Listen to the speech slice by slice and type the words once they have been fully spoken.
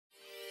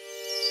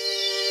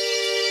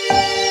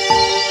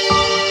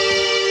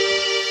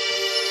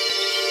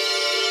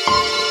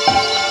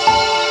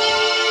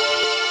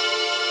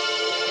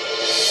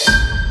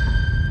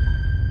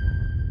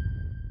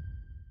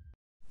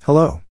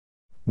Hello.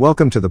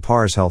 Welcome to the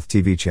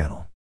parshealthTV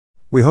channel.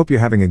 We hope you're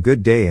having a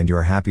good day and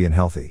you're happy and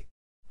healthy.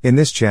 In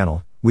this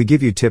channel, we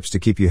give you tips to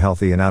keep you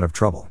healthy and out of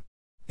trouble.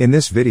 In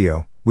this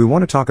video, we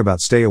want to talk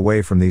about stay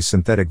away from these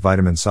synthetic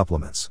vitamin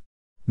supplements.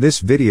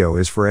 This video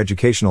is for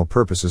educational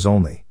purposes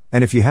only,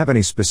 and if you have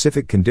any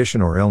specific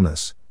condition or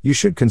illness, you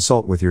should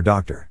consult with your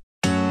doctor.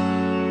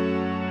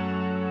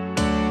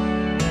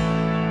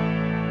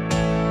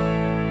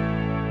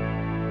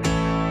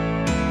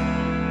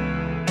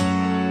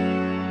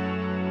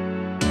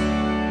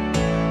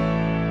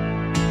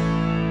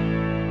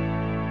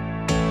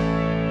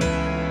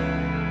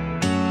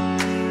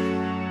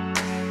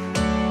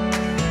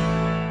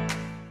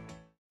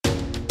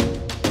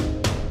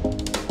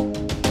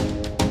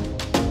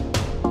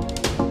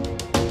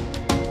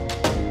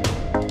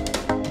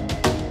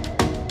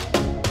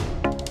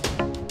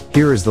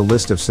 Here is the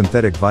list of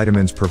synthetic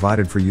vitamins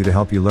provided for you to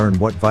help you learn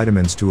what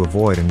vitamins to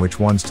avoid and which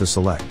ones to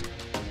select.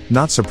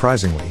 Not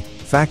surprisingly,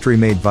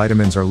 factory-made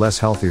vitamins are less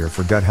healthier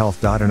for gut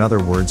health. In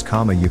other words,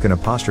 you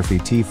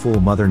can fool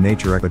Mother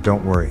Nature, but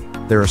don't worry,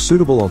 there are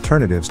suitable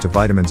alternatives to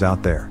vitamins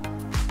out there.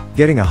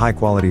 Getting a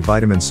high-quality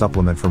vitamin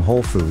supplement from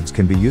whole foods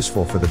can be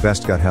useful for the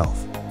best gut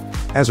health.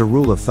 As a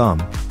rule of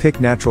thumb, pick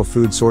natural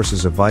food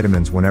sources of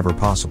vitamins whenever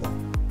possible.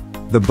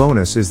 The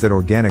bonus is that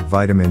organic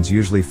vitamins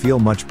usually feel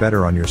much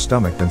better on your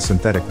stomach than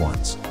synthetic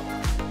ones.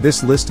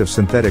 This list of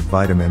synthetic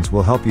vitamins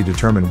will help you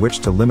determine which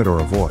to limit or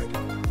avoid.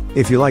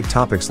 If you like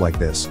topics like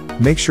this,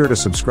 make sure to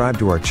subscribe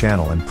to our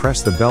channel and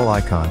press the bell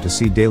icon to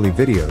see daily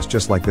videos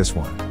just like this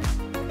one.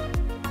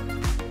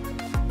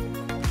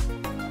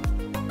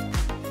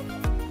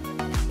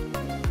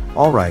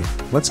 Alright,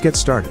 let's get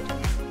started.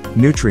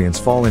 Nutrients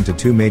fall into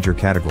two major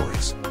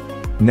categories: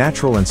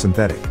 natural and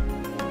synthetic.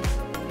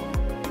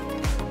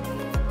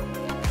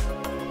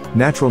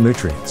 Natural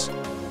nutrients.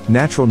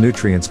 Natural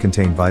nutrients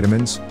contain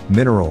vitamins,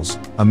 minerals,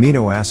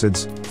 amino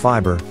acids,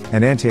 fiber,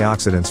 and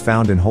antioxidants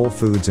found in whole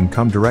foods and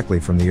come directly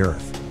from the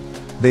earth.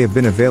 They have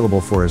been available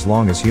for as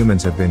long as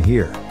humans have been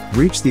here,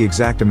 reach the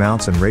exact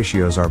amounts and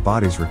ratios our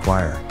bodies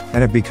require,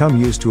 and have become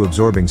used to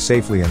absorbing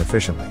safely and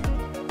efficiently.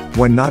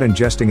 When not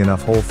ingesting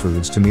enough whole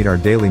foods to meet our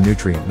daily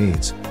nutrient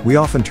needs, we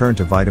often turn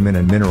to vitamin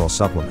and mineral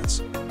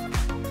supplements.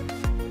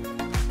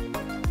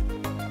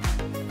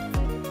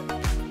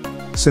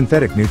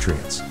 Synthetic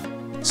nutrients.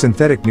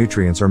 Synthetic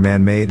nutrients are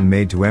man-made and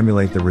made to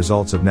emulate the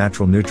results of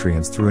natural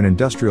nutrients through an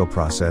industrial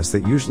process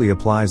that usually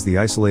applies the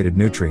isolated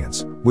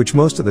nutrients, which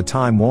most of the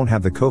time won't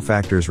have the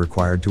cofactors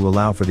required to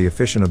allow for the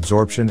efficient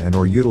absorption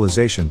and/or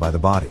utilization by the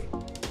body.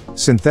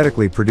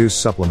 Synthetically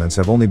produced supplements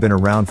have only been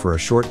around for a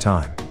short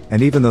time,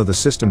 and even though the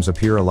systems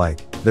appear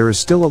alike, there is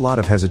still a lot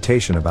of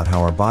hesitation about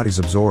how our bodies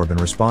absorb and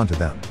respond to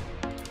them.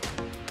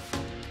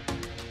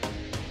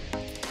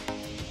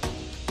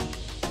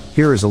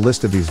 Here is a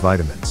list of these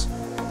vitamins.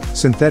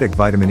 Synthetic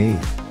vitamin E.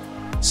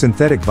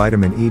 Synthetic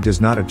vitamin E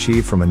does not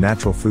achieve from a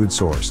natural food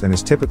source and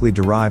is typically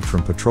derived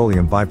from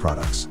petroleum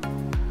byproducts.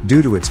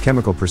 Due to its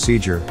chemical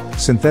procedure,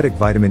 synthetic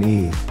vitamin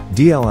E,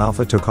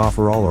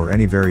 dl-alpha-tocopherol or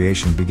any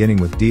variation beginning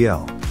with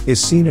DL, is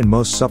seen in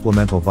most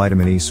supplemental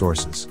vitamin E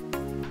sources.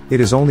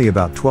 It is only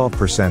about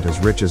 12% as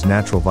rich as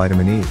natural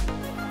vitamin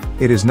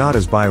E. It is not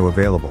as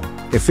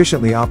bioavailable,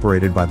 efficiently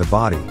operated by the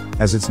body,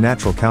 as its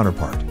natural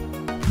counterpart.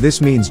 This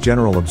means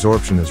general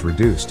absorption is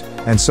reduced,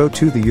 and so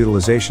too the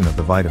utilization of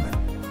the vitamin.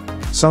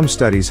 Some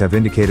studies have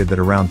indicated that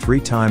around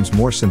 3 times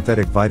more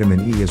synthetic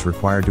vitamin E is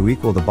required to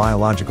equal the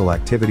biological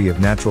activity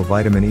of natural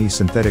vitamin E.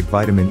 Synthetic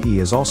vitamin E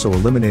is also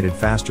eliminated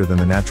faster than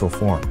the natural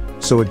form,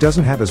 so it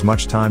doesn't have as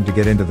much time to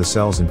get into the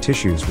cells and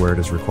tissues where it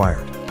is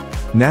required.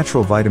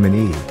 Natural vitamin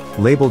E,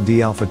 labeled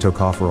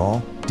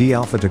d-alpha-tocopherol,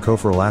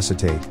 d-alpha-tocopherol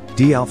acetate,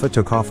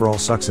 d-alpha-tocopherol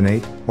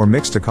succinate, or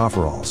mixed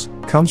tocopherols,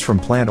 comes from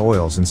plant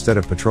oils instead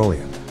of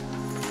petroleum.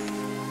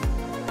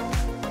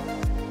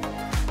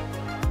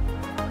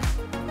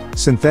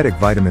 Synthetic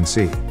vitamin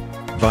C.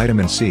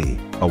 Vitamin C,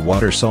 a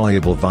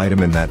water-soluble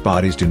vitamin that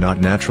bodies do not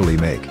naturally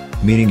make,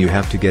 meaning you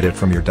have to get it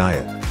from your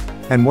diet.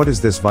 And what does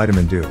this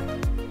vitamin do?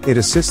 It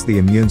assists the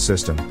immune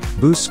system,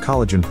 boosts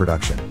collagen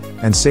production,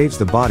 and saves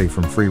the body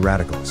from free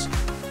radicals.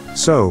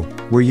 So,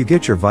 where you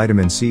get your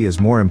vitamin C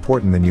is more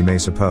important than you may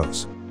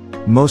suppose.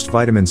 Most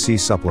vitamin C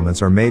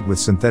supplements are made with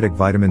synthetic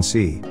vitamin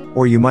C,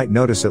 or you might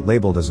notice it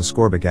labeled as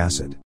ascorbic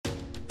acid.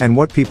 And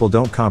what people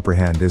don't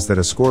comprehend is that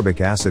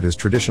ascorbic acid is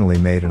traditionally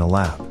made in a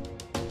lab.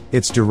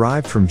 It's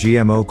derived from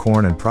GMO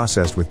corn and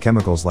processed with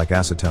chemicals like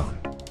acetone.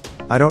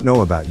 I don't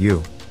know about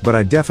you, but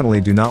I definitely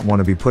do not want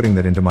to be putting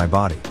that into my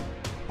body.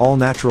 All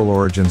natural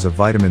origins of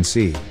vitamin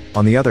C,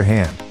 on the other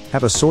hand,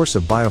 have a source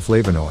of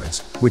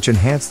bioflavonoids, which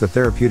enhance the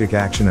therapeutic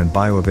action and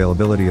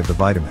bioavailability of the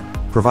vitamin,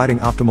 providing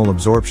optimal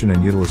absorption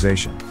and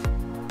utilization.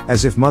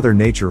 As if Mother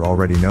Nature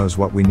already knows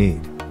what we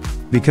need.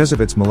 Because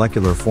of its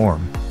molecular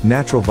form,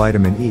 natural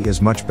vitamin E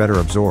is much better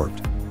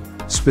absorbed.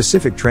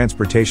 Specific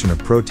transportation of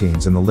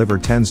proteins in the liver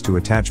tends to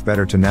attach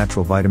better to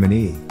natural vitamin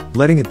E,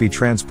 letting it be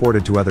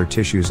transported to other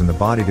tissues in the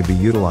body to be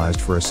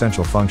utilized for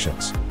essential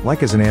functions,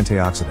 like as an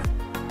antioxidant.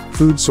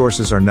 Food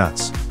sources are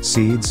nuts,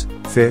 seeds,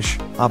 fish,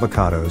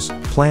 avocados,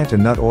 plant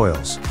and nut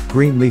oils,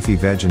 green leafy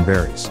veg and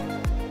berries.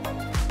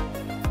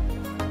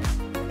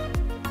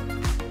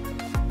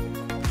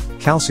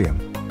 Calcium.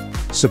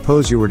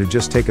 Suppose you were to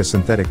just take a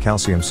synthetic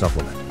calcium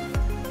supplement.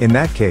 In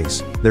that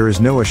case, there is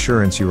no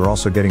assurance you are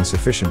also getting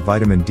sufficient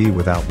vitamin D,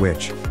 without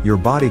which, your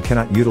body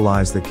cannot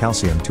utilize the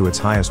calcium to its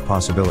highest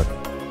possibility.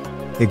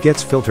 It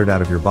gets filtered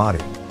out of your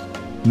body.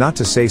 Not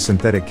to say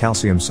synthetic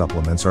calcium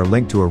supplements are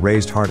linked to a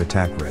raised heart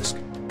attack risk.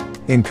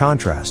 In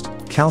contrast,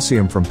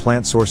 calcium from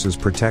plant sources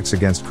protects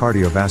against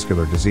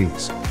cardiovascular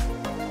disease.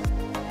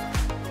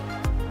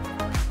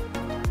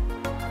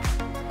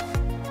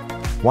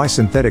 Why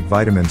synthetic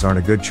vitamins aren't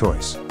a good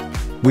choice?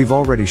 We've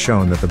already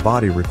shown that the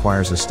body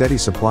requires a steady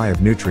supply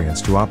of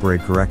nutrients to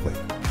operate correctly.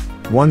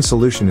 One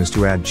solution is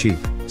to add cheap,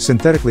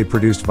 synthetically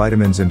produced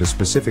vitamins into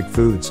specific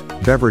foods,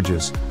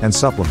 beverages, and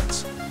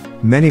supplements.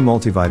 Many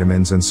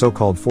multivitamins and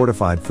so-called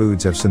fortified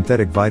foods have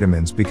synthetic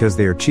vitamins because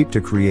they are cheap to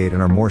create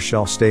and are more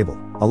shelf-stable,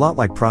 a lot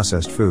like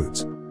processed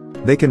foods.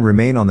 They can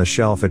remain on the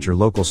shelf at your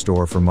local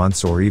store for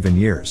months or even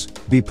years,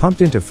 be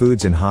pumped into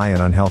foods in high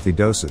and unhealthy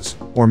doses,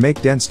 or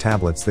make dense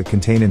tablets that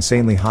contain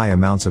insanely high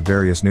amounts of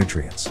various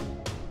nutrients.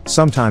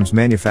 Sometimes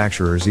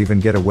manufacturers even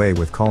get away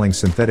with calling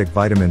synthetic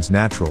vitamins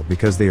natural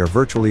because they are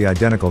virtually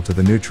identical to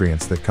the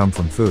nutrients that come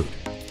from food.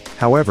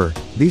 However,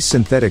 these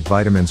synthetic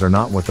vitamins are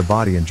not what the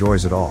body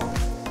enjoys at all.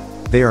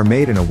 They are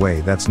made in a way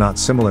that's not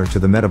similar to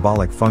the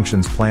metabolic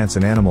functions plants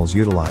and animals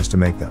utilize to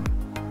make them.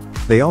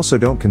 They also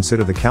don't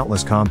consider the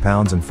countless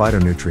compounds and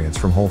phytonutrients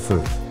from whole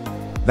food.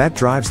 That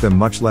drives them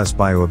much less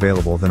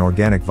bioavailable than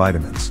organic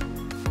vitamins.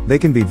 They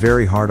can be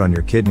very hard on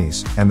your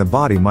kidneys, and the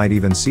body might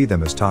even see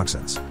them as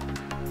toxins.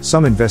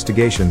 Some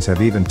investigations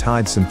have even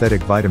tied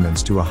synthetic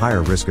vitamins to a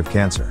higher risk of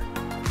cancer.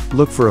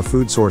 Look for a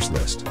food source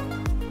list.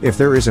 If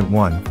there isn't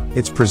one,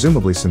 it's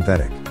presumably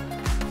synthetic.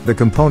 The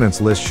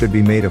components list should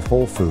be made of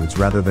whole foods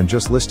rather than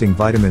just listing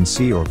vitamin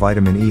C or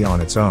vitamin E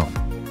on its own.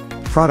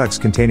 Products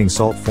containing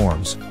salt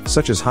forms,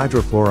 such as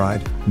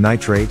hydrochloride,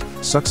 nitrate,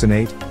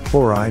 succinate,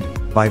 chloride,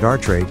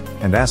 bitartrate,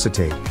 and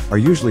acetate, are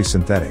usually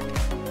synthetic.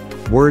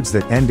 Words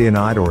that end in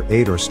 "ide" or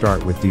 "ate" or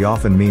start with "d"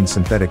 often mean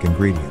synthetic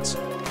ingredients.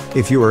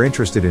 If you are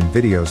interested in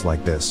videos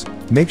like this,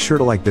 make sure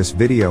to like this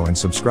video and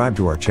subscribe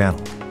to our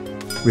channel.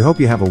 We hope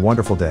you have a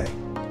wonderful day.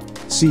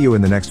 See you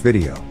in the next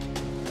video.